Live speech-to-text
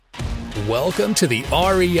Welcome to the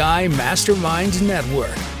REI Masterminds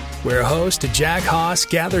Network, where host Jack Haas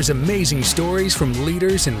gathers amazing stories from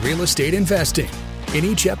leaders in real estate investing. In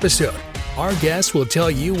each episode, our guests will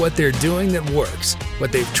tell you what they're doing that works,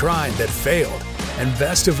 what they've tried that failed, and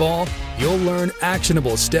best of all, you'll learn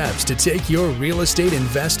actionable steps to take your real estate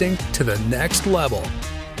investing to the next level.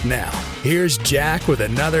 Now, here's Jack with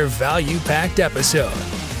another value-packed episode.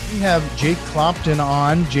 We have Jake Clopton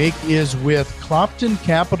on. Jake is with Clopton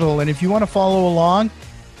Capital, and if you want to follow along,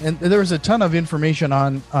 and there's a ton of information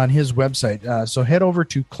on his website, so head over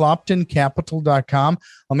to cloptoncapital.com.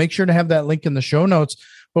 I'll make sure to have that link in the show notes,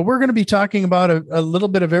 but we're going to be talking about a little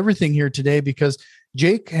bit of everything here today because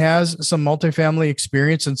Jake has some multifamily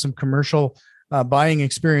experience and some commercial buying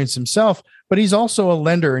experience himself, but he's also a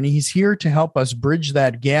lender, and he's here to help us bridge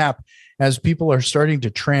that gap as people are starting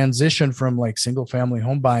to transition from like single family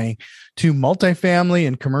home buying to multifamily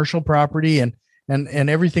and commercial property and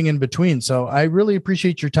everything in between. So I really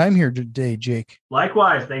appreciate your time here today, Jake.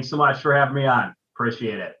 Likewise. Thanks so much for having me on.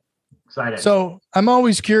 Appreciate it. Excited. So I'm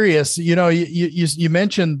always curious, you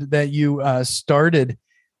mentioned that you started,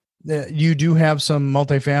 you do have some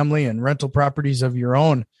multifamily and rental properties of your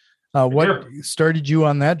own. What started you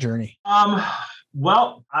on that journey?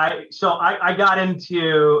 Well, I got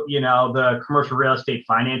into, the commercial real estate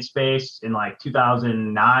finance space in like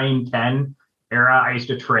 2009, 10 era. I used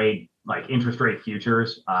to trade like interest rate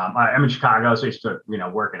futures. I'm in Chicago, so I used to,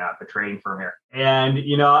 work at a trading firm here. And,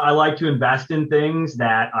 I like to invest in things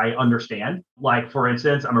that I understand. Like, for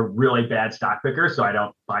instance, I'm a really bad stock picker, so I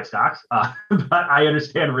don't buy stocks, but I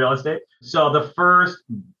understand real estate. So the first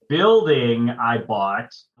building I bought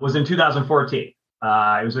was in 2014.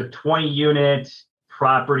 It was a 20-unit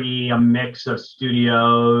property, a mix of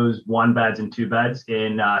studios, 1 beds and 2 beds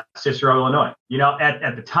in Cicero, Illinois.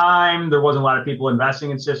 At the time, there wasn't a lot of people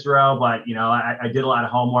investing in Cicero, but, I did a lot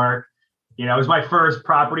of homework. It was my first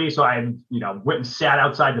property, so I, went and sat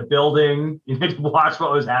outside the building, to watch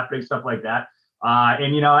what was happening, stuff like that. I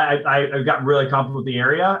got really comfortable with the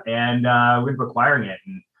area and we ended up acquiring it.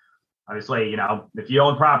 And obviously, if you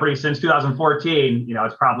own property since 2014,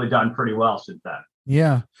 it's probably done pretty well since then.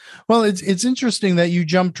 Yeah. Well, it's interesting that you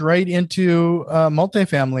jumped right into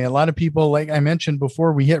multifamily. A lot of people, like I mentioned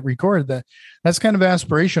before we hit record, that's kind of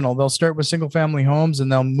aspirational. They'll start with single family homes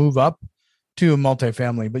and they'll move up to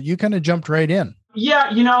multifamily, but you kind of jumped right in.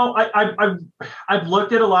 Yeah. I've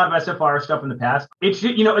looked at a lot of SFR stuff in the past.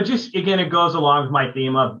 It goes along with my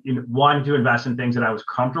theme of wanting to invest in things that I was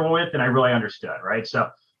comfortable with and I really understood. Right.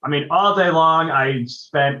 So all day long, I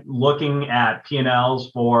spent looking at P&Ls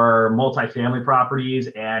for multifamily properties,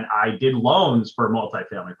 and I did loans for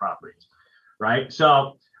multifamily properties, right?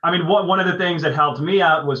 So, one of the things that helped me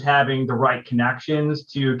out was having the right connections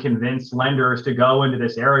to convince lenders to go into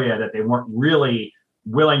this area that they weren't really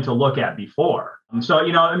willing to look at before. So,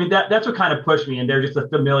 that's what kind of pushed me in there, just the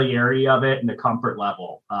familiarity of it and the comfort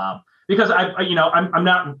level. Because I'm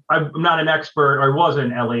not an expert, or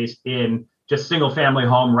wasn't at least, in just single family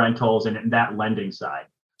home rentals and that lending side.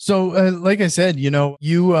 So like I said,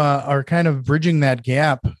 you are kind of bridging that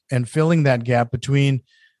gap and filling that gap between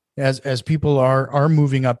as people are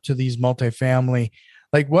moving up to these multifamily.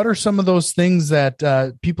 Like, what are some of those things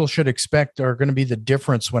that people should expect are going to be the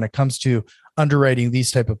difference when it comes to underwriting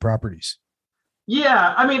these type of properties?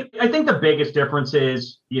 Yeah. I think the biggest difference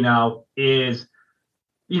is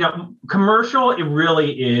commercial, it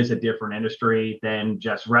really is a different industry than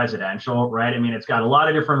just residential, right? It's got a lot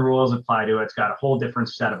of different rules apply to it. It's got a whole different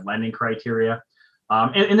set of lending criteria.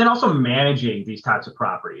 And then also managing these types of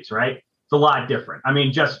properties, right? It's a lot different.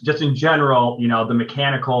 Just in general, the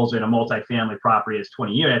mechanicals in a multifamily property is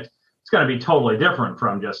 20 units. It's going to be totally different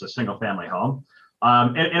from just a single family home.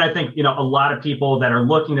 And I think, a lot of people that are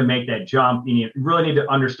looking to make that jump, really need to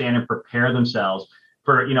understand and prepare themselves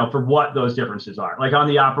for what those differences are. Like on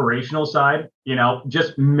the operational side,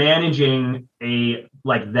 just managing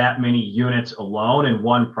that many units alone in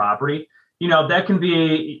one property, that can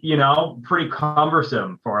be, pretty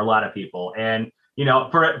cumbersome for a lot of people. And,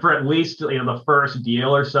 for at least, the first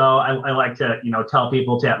deal or so, I like to, tell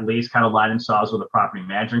people to at least kind of line themselves with a property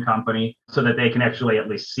management company so that they can actually at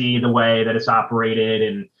least see the way that it's operated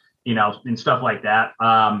and, and stuff like that.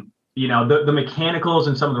 The mechanicals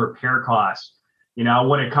and some of the repair costs,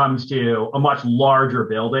 when it comes to a much larger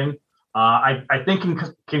building, I think can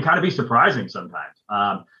kind of be surprising sometimes.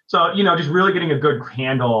 So, just really getting a good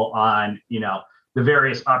handle on, the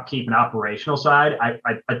various upkeep and operational side,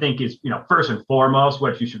 I think is, first and foremost,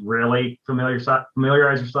 what you should really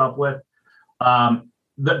familiarize yourself with.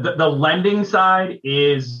 The lending side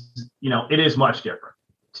is, it is much different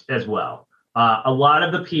as well. A lot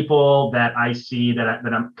of the people that I see that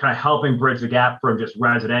I'm kind of helping bridge the gap from just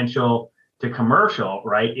residential to commercial,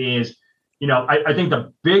 right, is, I think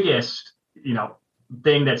the biggest,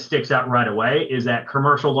 thing that sticks out right away is that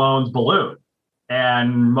commercial loans balloon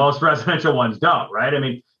and most residential ones don't, right? I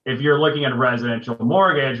mean, if you're looking at a residential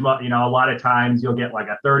mortgage, a lot of times you'll get like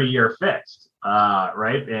a 30-year fixed,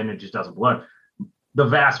 right? And it just doesn't balloon. The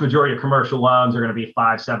vast majority of commercial loans are going to be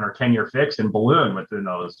 5, 7, or 10-year fixed and balloon within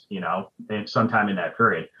those, sometime in that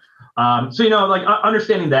period. Like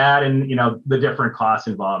understanding that and, the different costs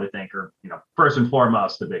involved, I think are, first and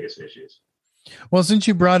foremost, the biggest issues. Well, since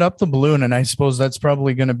you brought up the balloon, and I suppose that's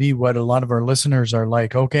probably going to be what a lot of our listeners are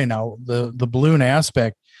like, okay, now the balloon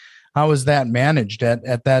aspect, how is that managed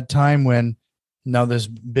at that time when now this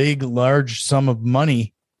big, large sum of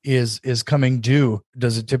money is coming due?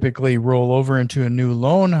 Does it typically roll over into a new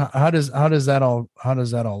loan? How does that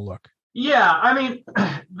all look? Yeah, I mean,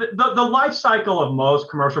 the life cycle of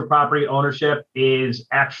most commercial property ownership is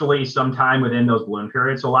actually sometime within those balloon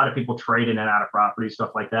periods. So a lot of people trade in and out of property,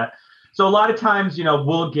 stuff like that. So a lot of times,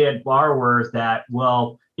 we'll get borrowers that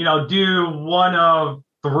will, do one of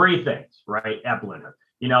three things, right, at balloon.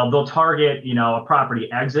 They'll target, a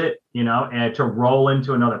property exit, and to roll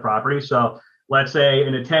into another property. So let's say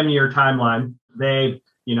in a 10-year timeline, they,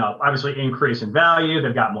 obviously increase in value.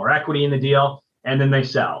 They've got more equity in the deal, and then they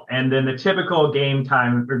sell. And then the typical game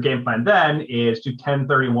plan then is to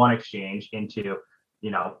 1031 exchange into,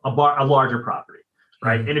 a larger property.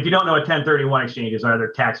 Right. Mm-hmm. And if you don't know what 1031 exchanges are,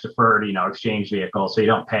 they're tax deferred, exchange vehicles. So you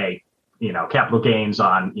don't pay, capital gains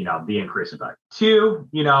on, the increase in value. Two,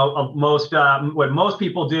 what most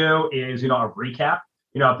people do is, a recap,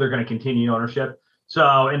 if they're going to continue ownership.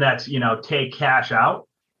 So, and that's, take cash out.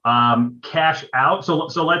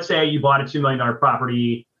 So let's say you bought a $2 million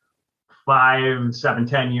property 5, 7,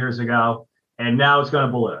 10 years ago, and now it's going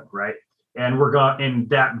to balloon, right? And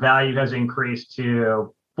that value has increased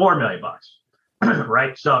to $4 million.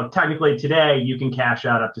 Right. So technically today you can cash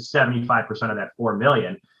out up to 75% of that 4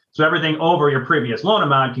 million. So everything over your previous loan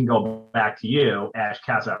amount can go back to you as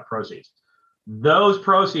cash out proceeds. Those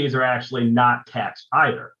proceeds are actually not taxed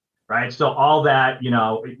either. Right. So all that,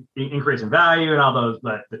 increase in value and all those,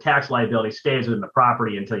 the tax liability stays within the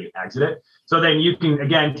property until you exit it. So then you can,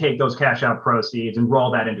 again, take those cash out proceeds and roll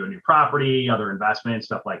that into a new property, other investments,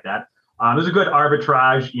 stuff like that. There's a good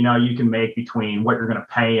arbitrage, you can make between what you're going to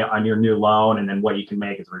pay on your new loan and then what you can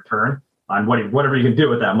make as a return on whatever you can do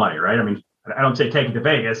with that money, right? I mean, I don't say take it to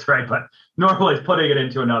Vegas, right? But normally it's putting it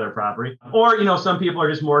into another property. Or, some people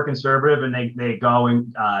are just more conservative and they go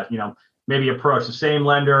and, maybe approach the same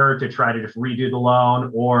lender to try to just redo the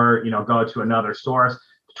loan or, go to another source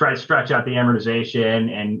to try to stretch out the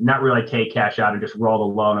amortization and not really take cash out and just roll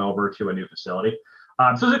the loan over to a new facility.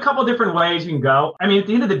 So there's a couple of different ways you can go. I mean, at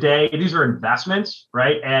the end of the day, these are investments,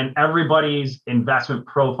 right? And everybody's investment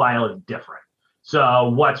profile is different. So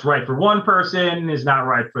what's right for one person is not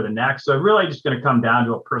right for the next. So really just going to come down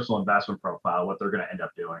to a personal investment profile, what they're going to end up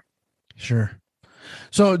doing. Sure.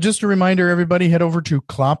 So just a reminder, everybody, head over to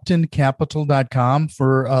cloptoncapital.com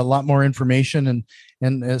for a lot more information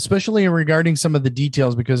and especially regarding some of the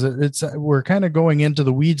details, because we're kind of going into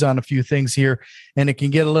the weeds on a few things here and it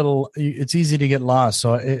can get it's easy to get lost.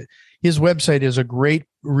 So his website is a great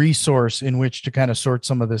resource in which to kind of sort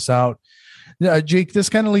some of this out. Jake, this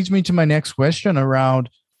kind of leads me to my next question around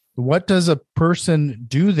what does a person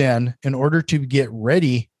do then in order to get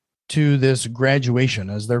ready to this graduation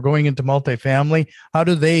as they're going into multifamily? How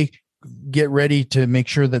do they get ready to make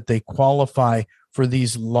sure that they qualify for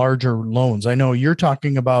these larger loans? I know you're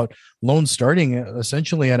talking about loans starting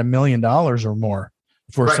essentially at $1 million or more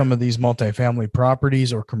for some of these multifamily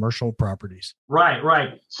properties or commercial properties.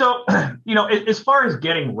 Right. So, as far as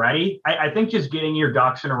getting ready, I think just getting your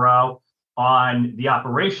ducks in a row on the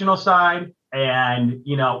operational side and,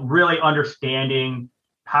 really understanding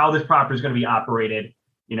how this property is going to be operated,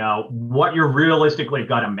 what you're realistically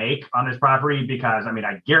going to make on this property, because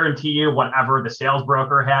I guarantee you whatever the sales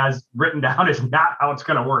broker has written down is not how it's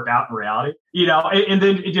going to work out in reality, and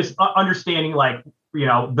then just understanding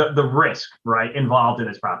the risk, right, involved in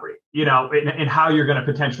this property, and how you're going to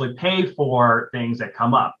potentially pay for things that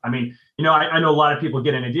come up. I know a lot of people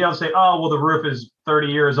get in a deal and say, oh, well, the roof is 30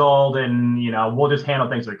 years old and, we'll just handle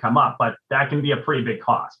things that come up, but that can be a pretty big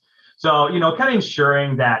cost. So, kind of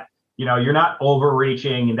ensuring that, you're not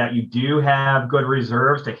overreaching and that you do have good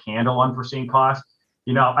reserves to handle unforeseen costs.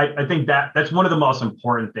 I think that's one of the most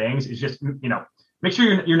important things is just, make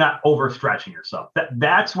sure you're not overstretching yourself.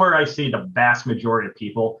 That's where I see the vast majority of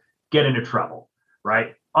people get into trouble,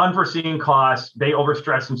 right? Unforeseen costs, they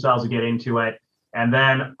overstretch themselves to get into it. And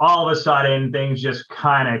then all of a sudden, things just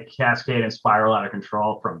kind of cascade and spiral out of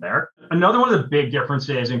control from there. Another one of the big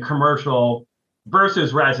differences in commercial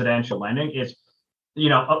versus residential lending is, a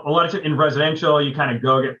lot of in residential, you kind of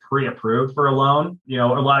go get pre-approved for a loan. A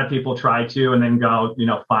lot of people try to and then go,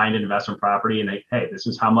 find an investment property and hey, this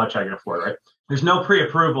is how much I can afford, right? There's no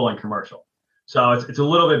pre-approval in commercial. So it's a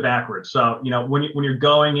little bit backwards. So, when you're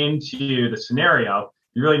going into the scenario,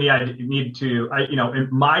 you really need to, in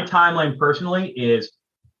my timeline personally is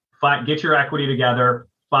get your equity together,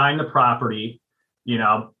 find the property,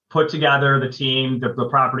 put together the team, the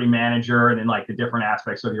property manager, and then like the different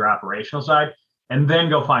aspects of your operational side, and then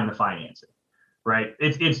go find the financing, right?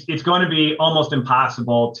 It's going to be almost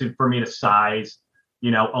impossible for me to size,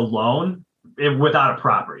 a loan without a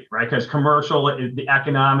property, right? Because the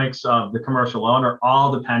economics of the commercial loan are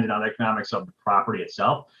all dependent on the economics of the property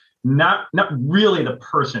itself. Not really the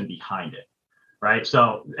person behind it, right?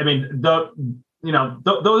 So, I mean, those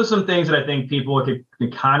are some things that I think people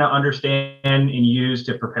can kind of understand and use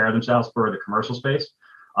to prepare themselves for the commercial space.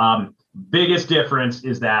 Biggest difference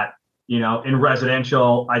is that, in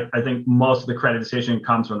residential, I think most of the credit decision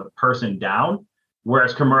comes from the person down,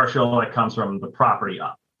 whereas commercial, it comes from the property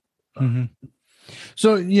up. Mm-hmm.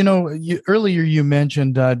 So, earlier you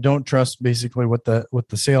mentioned don't trust basically what the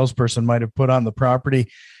salesperson might have put on the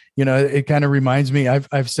property. It kind of reminds me,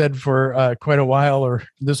 I've said for quite a while, or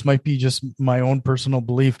this might be just my own personal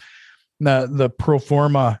belief, the pro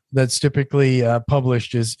forma that's typically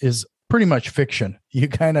published is pretty much fiction. You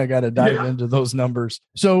kind of got to dive into those numbers.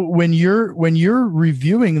 So when you're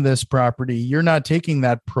reviewing this property, you're not taking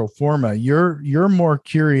that pro forma. You're more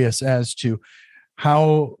curious as to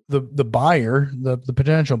how the buyer, the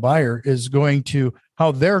potential buyer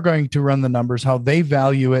how they're going to run the numbers, how they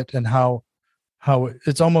value it, and how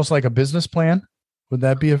it's almost like a business plan. Would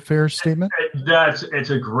that be a fair statement? It's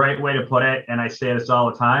a great way to put it. And I say this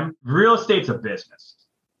all the time. Real estate's a business,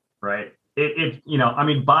 right?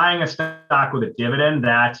 Buying a stock with a dividend,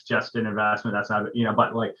 that's just an investment. That's not,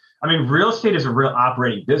 real estate is a real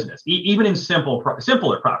operating business, even in simpler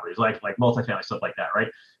properties like multifamily, stuff like that, right?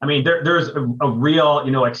 I mean, there's a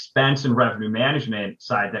real, expense and revenue management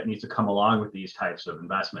side that needs to come along with these types of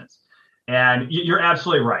investments. And you're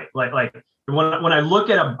absolutely right. Like when I look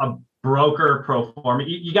at a broker pro forma,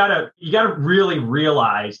 you gotta really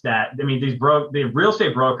realize that, the real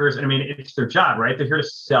estate brokers, it's their job, right? They're here to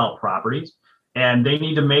sell properties and they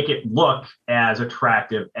need to make it look as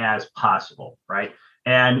attractive as possible, right?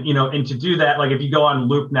 And, and to do that, like if you go on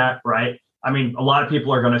LoopNet, right? A lot of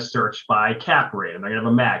people are going to search by cap rate and they're going to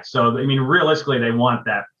have a max. So, realistically, they want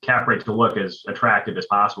that cap rate to look as attractive as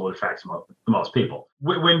possible to attract the most people.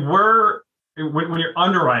 When you're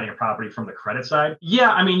underwriting a property from the credit side,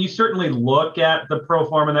 you certainly look at the pro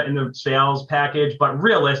forma in the sales package, but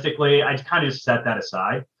realistically, I kind of just set that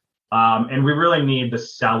aside. And we really need the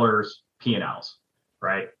seller's P&Ls,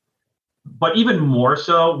 right? But even more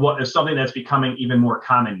so, what is something that's becoming even more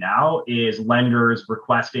common now is lenders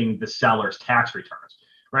requesting the seller's tax returns,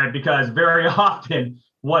 right? Because very often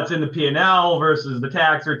what's in the P&L versus the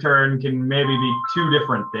tax return can maybe be two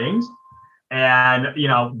different things. And,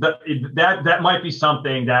 that might be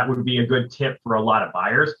something that would be a good tip for a lot of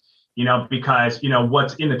buyers, because,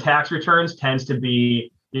 what's in the tax returns tends to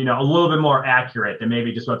be, a little bit more accurate than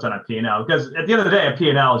maybe just what's on a P&L. Because at the end of the day, a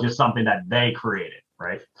P&L is just something that they created,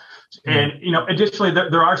 right? And, additionally,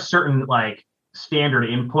 there are certain like standard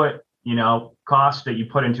input, costs that you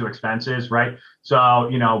put into expenses, right? So,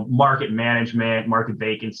 market management, market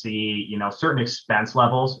vacancy, certain expense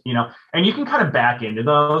levels, and you can kind of back into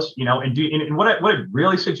those, and what I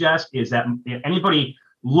really suggest is that anybody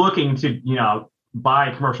looking to, buy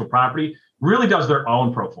a commercial property really does their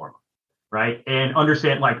own pro forma, right? And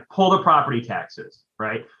understand, like, pull the property taxes,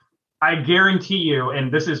 right? I guarantee you,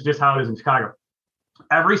 and this is just how it is in Chicago,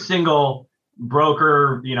 every single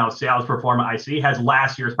broker, sales pro forma I see has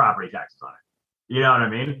last year's property taxes on it. You know what I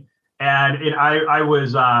mean? And I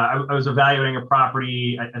was evaluating a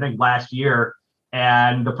property, I think last year,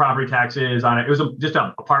 and the property taxes on it was just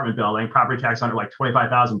an apartment building. Property tax on it like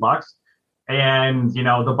 $25,000, and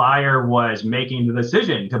the buyer was making the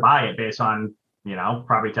decision to buy it based on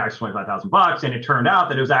property tax $25,000, and it turned out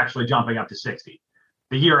that it was actually jumping up to 60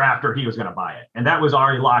 the year after he was going to buy it, and that was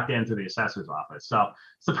already locked into the assessor's office. So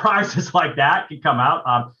surprises like that can come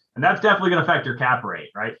out, and that's definitely going to affect your cap rate,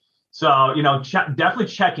 right? So, definitely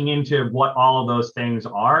checking into what all of those things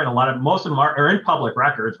are. And most of them are in public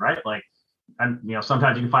records, right? Like, and,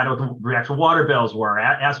 sometimes you can find out what the actual water bills were,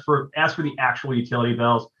 ask for the actual utility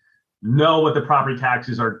bills, know what the property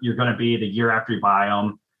taxes you're going to be the year after you buy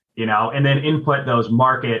them. and then input those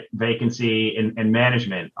market vacancy and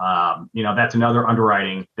management. That's another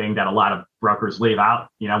underwriting thing that a lot of brokers leave out,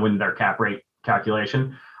 when their cap rate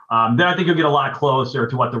calculation. Then I think you'll get a lot closer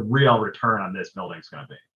to what the real return on this building is going to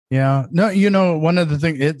be. Yeah. No, one of the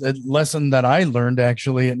things, a lesson that I learned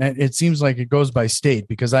actually, and it seems like it goes by state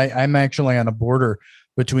because I'm actually on a border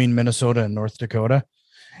between Minnesota and North Dakota.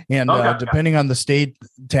 And depending on the state,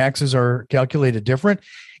 taxes are calculated different.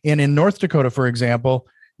 And in North Dakota, for example,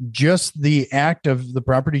 just the act of the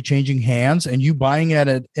property changing hands and you buying at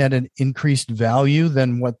an increased value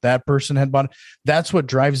than what that person had bought, that's what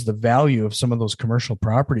drives the value of some of those commercial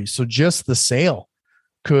properties. So just the sale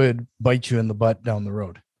could bite you in the butt down the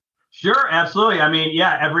road. Sure, absolutely. I mean,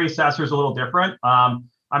 yeah, every assessor is a little different.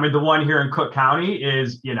 The one here in Cook County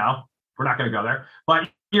is, we're not going to go there, but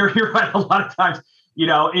you're right. A lot of times,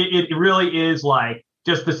 it really is like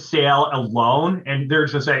just the sale alone. And they're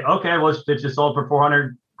just say, okay, well, it's just sold for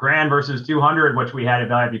 $400,000 versus 200, which we had it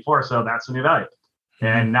valued before. So that's the new value. Mm-hmm.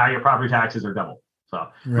 And now your property taxes are double. So,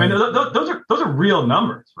 right. Those are real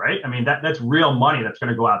numbers, right? I mean, that's real money that's going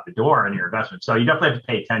to go out the door in your investment. So you definitely have to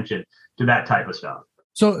pay attention to that type of stuff.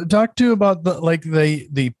 So talk to about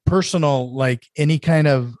the personal, like any kind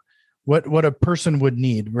of what a person would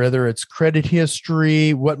need, whether it's credit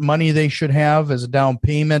history, what money they should have as a down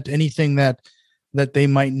payment, anything that they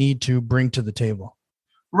might need to bring to the table.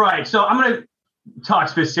 Right. So I'm going to talk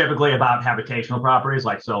specifically about habitational properties,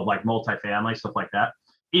 like multifamily, stuff like that.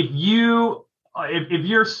 If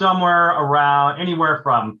you're somewhere around anywhere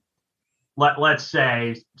from let's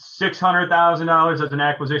say $600,000 as an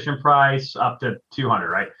acquisition price up to 200,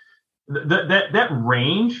 right? That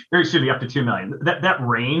range, or excuse me, up to 2 million. That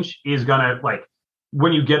range is gonna, like,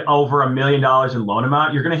 when you get over $1 million in loan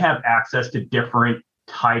amount, you're gonna have access to different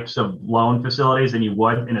types of loan facilities than you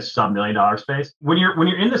would in a sub $1 million space. When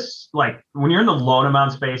you're in this, when you're in the loan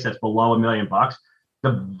amount space that's below $1 million,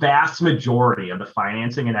 the vast majority of the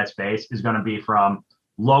financing in that space is going to be from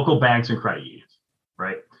local banks and credit unions,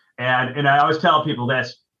 right? And I always tell people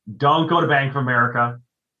this: don't go to Bank of America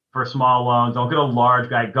for small loans. Don't go to a large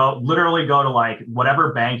guy. Go to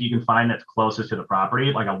whatever bank you can find that's closest to the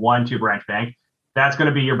property, like a 1-2 branch bank. That's going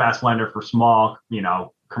to be your best lender for small,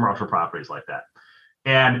 commercial properties like that.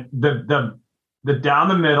 And the down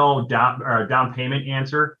the middle down payment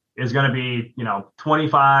answer is going to be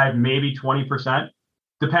 25, maybe 20%.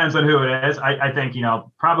 Depends on who it is. I think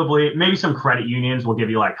probably maybe some credit unions will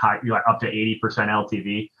give you up to 80%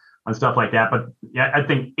 LTV on stuff like that. But yeah, I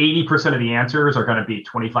think 80% of the answers are going to be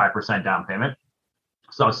 25% down payment.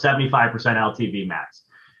 So 75% LTV max.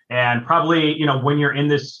 And probably, when you're in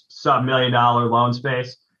this sub $1 million loan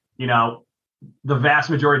space, the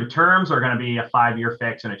vast majority of terms are going to be a 5-year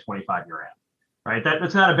fix and a 25-year am, right?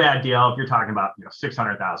 That's not a bad deal if you're talking about,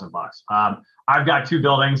 $600,000. I've got 2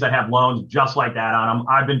 buildings that have loans just like that on them.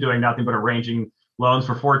 I've been doing nothing but arranging loans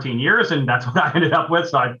for 14 years, and that's what I ended up with.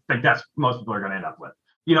 So I think that's most people are going to end up with.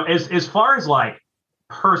 As far as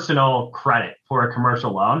personal credit for a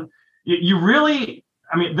commercial loan, you really,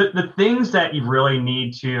 the things that you really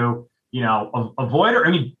need to, avoid are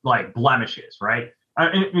any blemishes, right?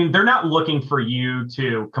 They're not looking for you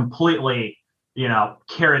to completely,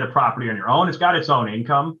 carry the property on your own. It's got its own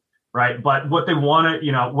income, right? But what they want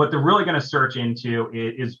to, what they're really going to search into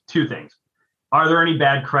is 2 things. Are there any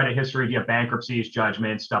bad credit history? Do you have bankruptcies,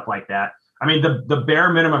 judgments, stuff like that? The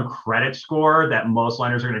bare minimum credit score that most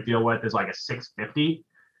lenders are going to deal with is like a 650,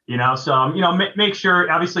 so, make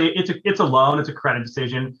sure, obviously it's a loan, it's a credit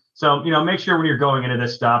decision. So, make sure when you're going into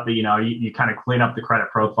this stuff that, you kind of clean up the credit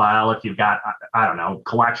profile. If you've got, I don't know,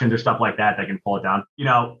 collections or stuff like that, they can pull it down.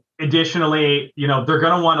 Additionally, they're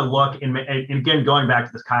going to want to look, and again, going back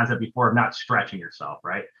to this concept before of not stretching yourself,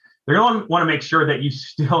 right? They're going to want to make sure that you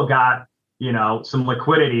still got, some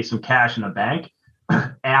liquidity, some cash in the bank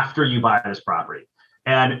after you buy this property.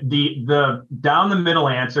 And the down the middle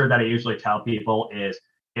answer that I usually tell people is,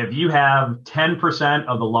 if you have 10%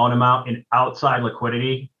 of the loan amount in outside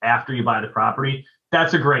liquidity after you buy the property,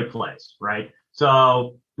 that's a great place, right?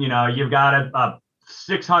 So, you've got a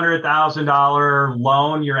 $600,000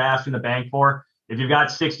 loan you're asking the bank for. If you've got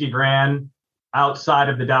 $60,000 outside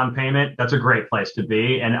of the down payment, that's a great place to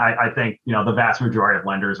be. And I think, the vast majority of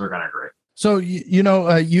lenders are going to agree. So,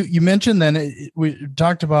 you mentioned then we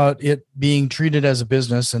talked about it being treated as a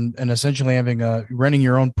business and essentially having running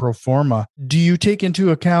your own pro forma. Do you take into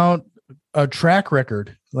account a track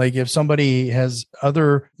record? Like if somebody has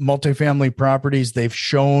other multifamily properties, they've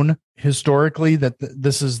shown historically that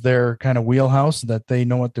this is their kind of wheelhouse, that they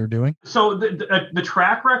know what they're doing? So the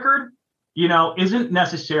track record, isn't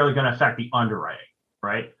necessarily going to affect the underwriting,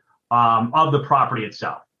 right, of the property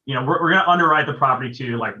itself. we're going to underwrite the property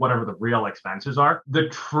to like whatever the real expenses are. The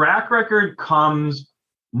track record comes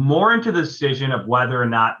more into the decision of whether or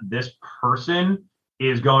not this person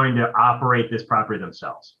is going to operate this property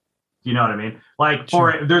themselves. Do you know what I mean? Like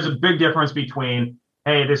there's a big difference between,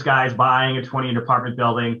 hey, this guy's buying a 20 apartment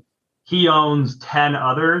building. He owns 10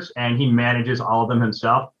 others and he manages all of them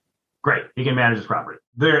himself. Great. He can manage his property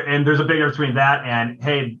and there's a big difference between that and,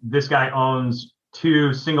 hey, this guy owns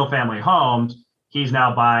 2 single family homes. He's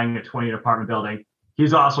now buying a 20 apartment building.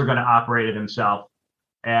 He's also going to operate it himself.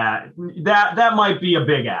 And that might be a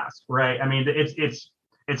big ask, right? I mean,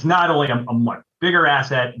 it's not only a much bigger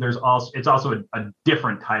asset. It's also a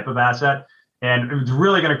different type of asset. And it's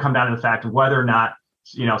really going to come down to the fact of whether or not,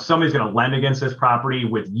 somebody's going to lend against this property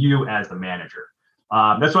with you as the manager.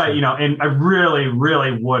 That's why, and I really,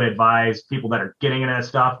 really would advise people that are getting into that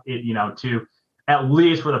stuff, to at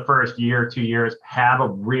least for the first year, 2 years, have a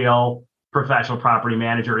real professional property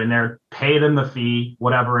manager in there, pay them the fee,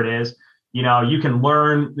 whatever it is. You can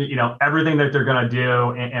learn, everything that they're going to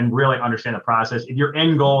do and really understand the process. If your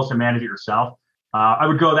end goal is to manage it yourself, I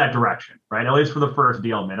would go that direction, right? At least for the first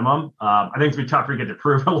deal minimum. I think it's going to be tough for you to get to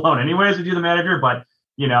prove a loan anyways to do the manager, but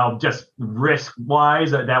just risk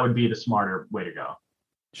wise, that would be the smarter way to go.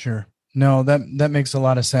 Sure. No, that makes a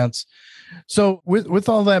lot of sense. So with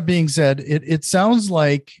all that being said, it sounds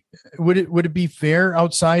like, would it be fair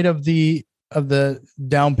outside of the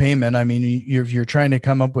down payment? I mean, you're trying to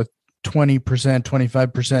come up with 20%,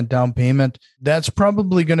 25% down payment. That's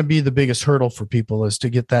probably going to be the biggest hurdle for people, is to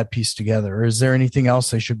get that piece together. Or is there anything else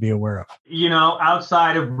they should be aware of?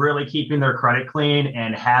 Outside of really keeping their credit clean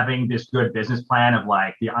and having this good business plan of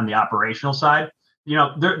like on the operational side,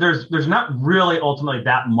 there's not really ultimately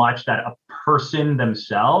that much that a person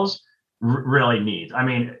themselves really needs. I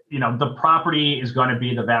mean, the property is going to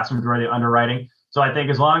be the vast majority of underwriting. So I think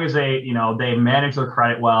as long as they manage their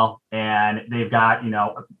credit well and they've got,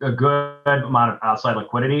 a good amount of outside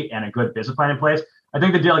liquidity and a good business plan in place, I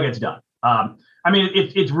think the deal gets done. I mean,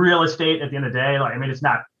 it's real estate at the end of the day. Like, I mean, it's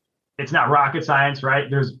not rocket science,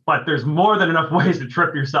 right? There's more than enough ways to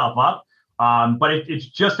trip yourself up. But it's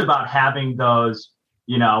just about having those,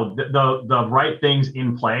 the right things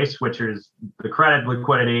in place, which is the credit,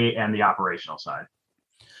 liquidity, and the operational side.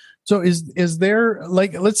 So is there,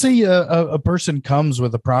 like, let's say a person comes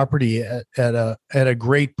with a property at a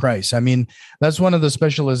great price. I mean, that's one of the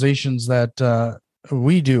specializations that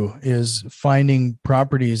we do, is finding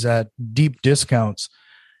properties at deep discounts.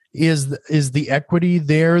 Is the equity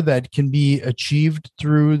there that can be achieved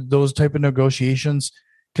through those type of negotiations?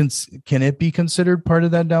 Can it be considered part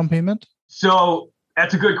of that down payment? So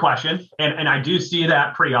that's a good question. And I do see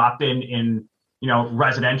that pretty often in,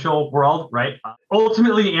 residential world, right?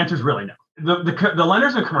 Ultimately, the answer is really no. The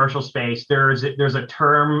lenders in commercial space, there's a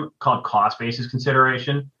term called cost basis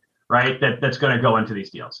consideration, right? That's going to go into these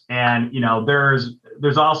deals. And,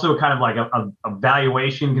 there's also kind of like a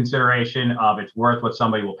valuation consideration of it's worth what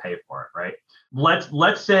somebody will pay for it, right?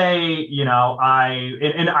 Let's say,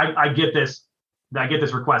 I get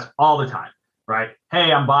this request all the time, right?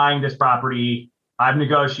 Hey, I'm buying this property. I've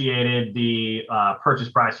negotiated the purchase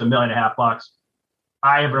price $1.5 million.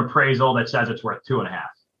 I have an appraisal that says it's worth 2.5,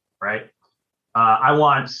 right? I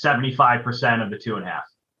want 75% of the 2.5.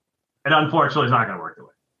 And unfortunately, it's not going to work the way.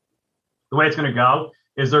 The way it's going to go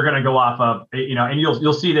is they're going to go off of, and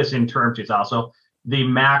you'll see this in term sheets also. The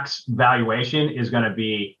max valuation is going to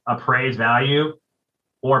be appraised value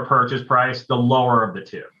or purchase price, the lower of the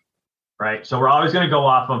two, right? So we're always going to go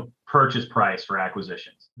off of purchase price for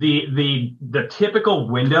acquisitions. The typical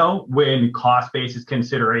window when cost basis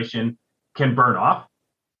consideration can burn off,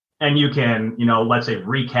 and you can, let's say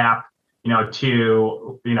recap,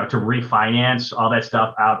 to refinance all that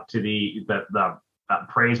stuff out to the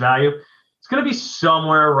appraised value. It's going to be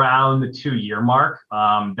somewhere around the 2-year mark.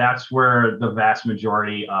 That's where the vast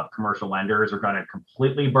majority of commercial lenders are going to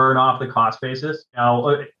completely burn off the cost basis.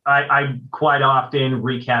 I quite often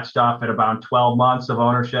recap stuff at about 12 months of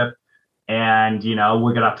ownership. And,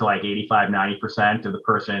 we'll get up to like 85, 90% of the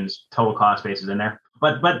person's total cost basis in there.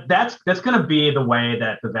 But that's going to be the way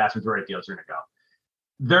that the vast majority of deals are going to go.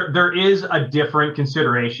 There is a different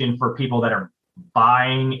consideration for people that are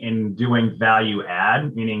buying and doing value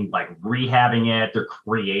add, meaning like rehabbing it, they're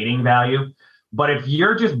creating value. But if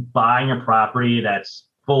you're just buying a property that's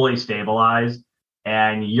fully stabilized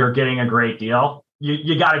and you're getting a great deal,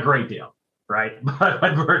 you got a great deal, right?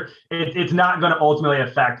 But it's not going to ultimately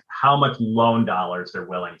affect how much loan dollars they're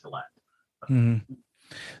willing to lend. Mm-hmm.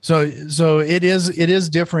 So it is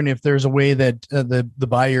different if there's a way that the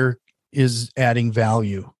buyer is adding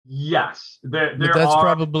value. Yes, that's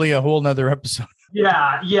probably a whole nother episode.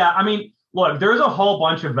 Yeah. I mean, Look, there's a whole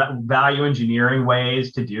bunch of value engineering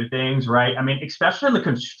ways to do things, right? I mean, especially on the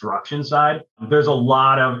construction side, there's a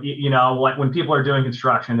lot of, like when people are doing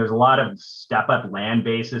construction, there's a lot of step up land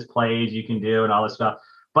basis plays you can do and all this stuff.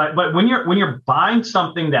 But when you're buying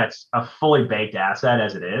something that's a fully baked asset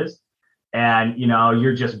as it is, and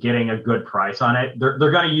you're just getting a good price on it, they're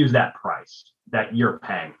going to use that price that you're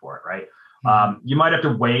paying for it, right? You might have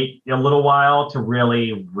to wait a little while to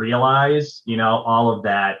really realize, all of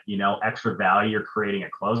that, extra value you're creating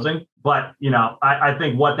at closing. But, I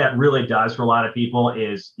think what that really does for a lot of people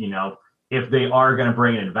is, if they are going to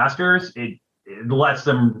bring in investors, it lets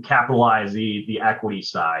them capitalize the equity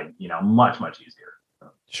side, much, much easier.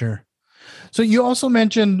 Sure. So you also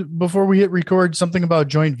mentioned before we hit record something about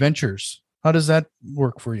joint ventures. How does that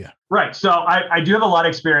work for you? Right. So I do have a lot of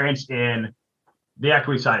experience in the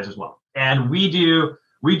equity side as well. And we do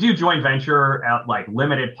joint venture at like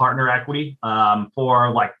limited partner equity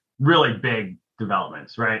for like really big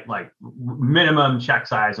developments, right? Like minimum check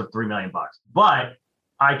size of $3 million. But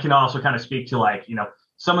I can also kind of speak to like,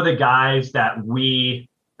 some of the guys that we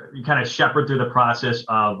kind of shepherd through the process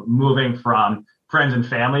of moving from friends and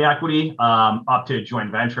family equity up to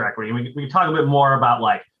joint venture equity. And we can talk a bit more about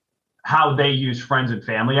like how they use friends and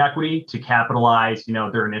family equity to capitalize,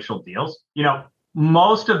 their initial deals.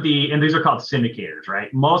 Most of and these are called syndicators,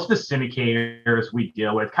 right? Most of the syndicators we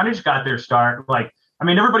deal with kind of just got their start. Like, I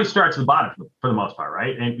mean, everybody starts at the bottom for the most part,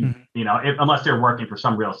 right? And, unless they're working for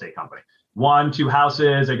some real estate company. 1, 2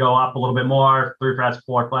 houses, they go up a little bit more, 3 flats,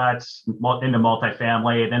 4 flats, into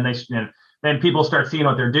multifamily. Then then people start seeing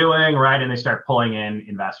what they're doing, right? And they start pulling in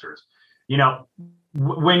investors.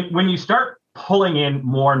 When you start pulling in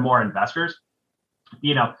more and more investors,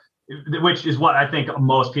 which is what I think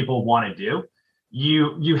most people want to do,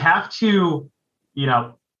 you have to, you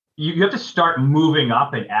have to start moving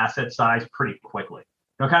up in asset size pretty quickly.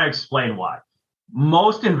 I'll kind of explain why.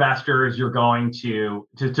 Most investors you're going to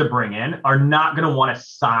bring in are not going to want to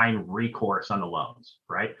sign recourse on the loans,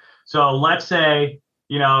 right? So let's say,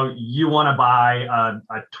 you want to buy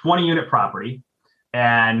a 20 unit property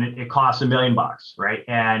and it costs $1 million, right?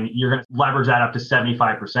 And you're going to leverage that up to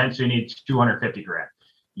 75%. So you need 250 grand.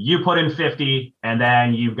 You put in 50, and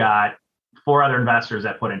then you've got 4 other investors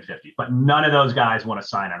that put in 50, but none of those guys want to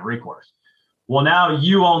sign on recourse. Well, now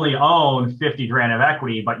you only own 50 grand of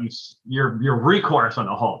equity, but you're recourse on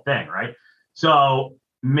the whole thing, right? So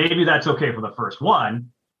maybe that's okay for the first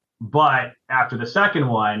one, but after the second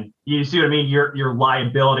one, you see what I mean? Your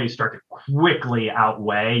liabilities start to quickly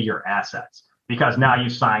outweigh your assets because now you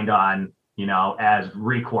signed on, as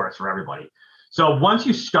recourse for everybody. So once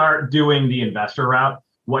you start doing the investor route,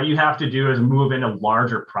 what you have to do is move into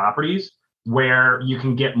larger properties where you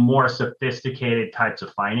can get more sophisticated types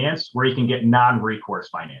of finance, where you can get non-recourse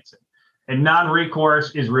financing. And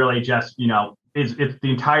non-recourse is really just, it's the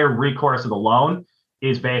entire recourse of the loan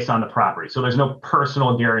is based on the property. So there's no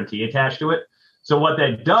personal guarantee attached to it. So what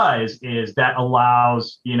that does is that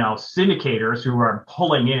allows, syndicators who are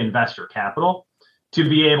pulling in investor capital to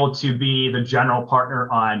be able to be the general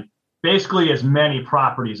partner on basically as many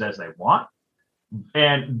properties as they want.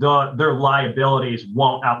 And their liabilities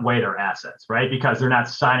won't outweigh their assets, right? Because they're not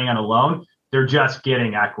signing on a loan; they're just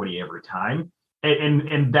getting equity every time.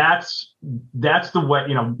 And that's the way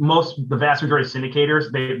the vast majority of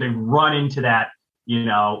syndicators they run into that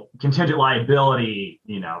contingent liability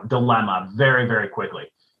dilemma very, very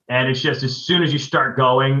quickly. And it's just as soon as you start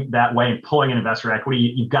going that way and pulling in investor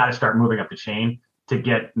equity, you've got to start moving up the chain to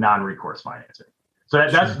get non-recourse financing. So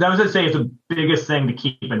that was, I'd say, is the biggest thing to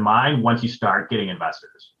keep in mind once you start getting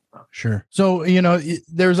investors. Sure. So,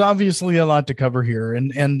 there's obviously a lot to cover here,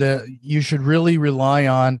 and you should really rely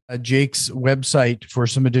on Jake's website for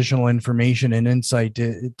some additional information and insight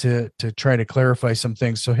to try to clarify some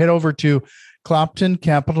things. So head over to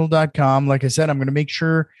cloptoncapital.com. Like I said, I'm going to make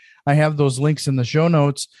sure I have those links in the show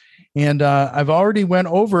notes. And I've already went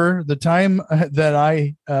over the time that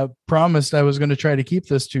I promised I was going to try to keep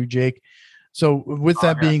this to, Jake. So with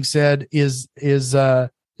that being said, is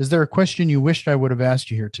there a question you wished I would have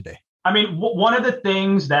asked you here today? I mean, one of the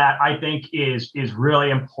things that I think is really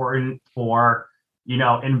important for,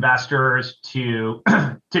 investors to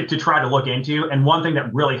try to look into, and one thing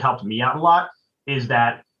that really helped me out a lot is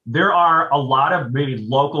that there are a lot of maybe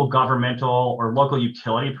local governmental or local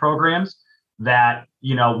utility programs that,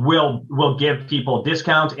 will give people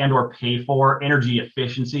discounts and or pay for energy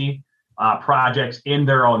efficiency projects in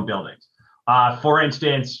their own buildings. For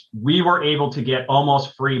instance, we were able to get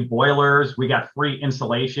almost free boilers. We got free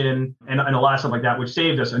insulation and a lot of stuff like that, which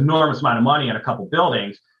saved us an enormous amount of money on a couple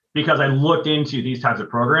buildings because I looked into these types of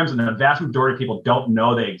programs, and the vast majority of people don't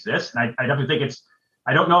know they exist. And I definitely think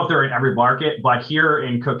I don't know if they're in every market, but here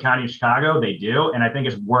in Cook County, Chicago, they do. And I think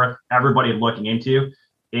it's worth everybody looking into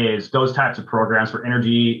is those types of programs for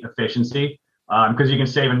energy efficiency, because you can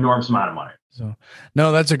save an enormous amount of money. So,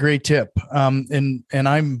 no, that's a great tip. And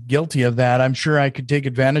I'm guilty of that. I'm sure I could take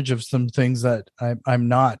advantage of some things that I'm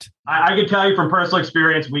not. I can tell you from personal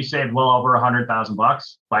experience, we saved well over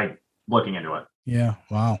 $100,000 by looking into it. Yeah.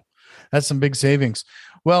 Wow. That's some big savings.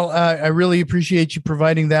 Well, I really appreciate you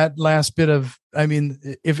providing that last bit of,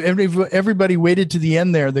 if everybody waited to the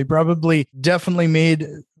end there, they probably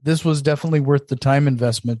this was definitely worth the time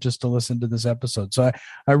investment just to listen to this episode. So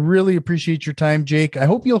I really appreciate your time, Jake. I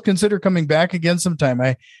hope you'll consider coming back again sometime.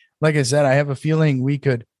 Like I said, I have a feeling we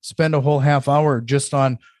could spend a whole half hour just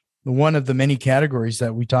on one of the many categories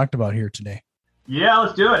that we talked about here today. Yeah,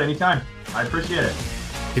 let's do it anytime. I appreciate it.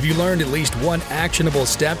 Have you learned at least one actionable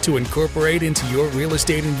step to incorporate into your real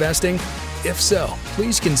estate investing? If so,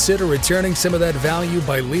 please consider returning some of that value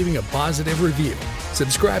by leaving a positive review,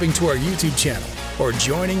 subscribing to our YouTube channel, or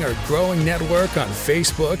joining our growing network on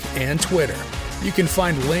Facebook and Twitter. You can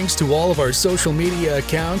find links to all of our social media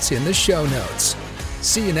accounts in the show notes.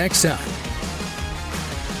 See you next time.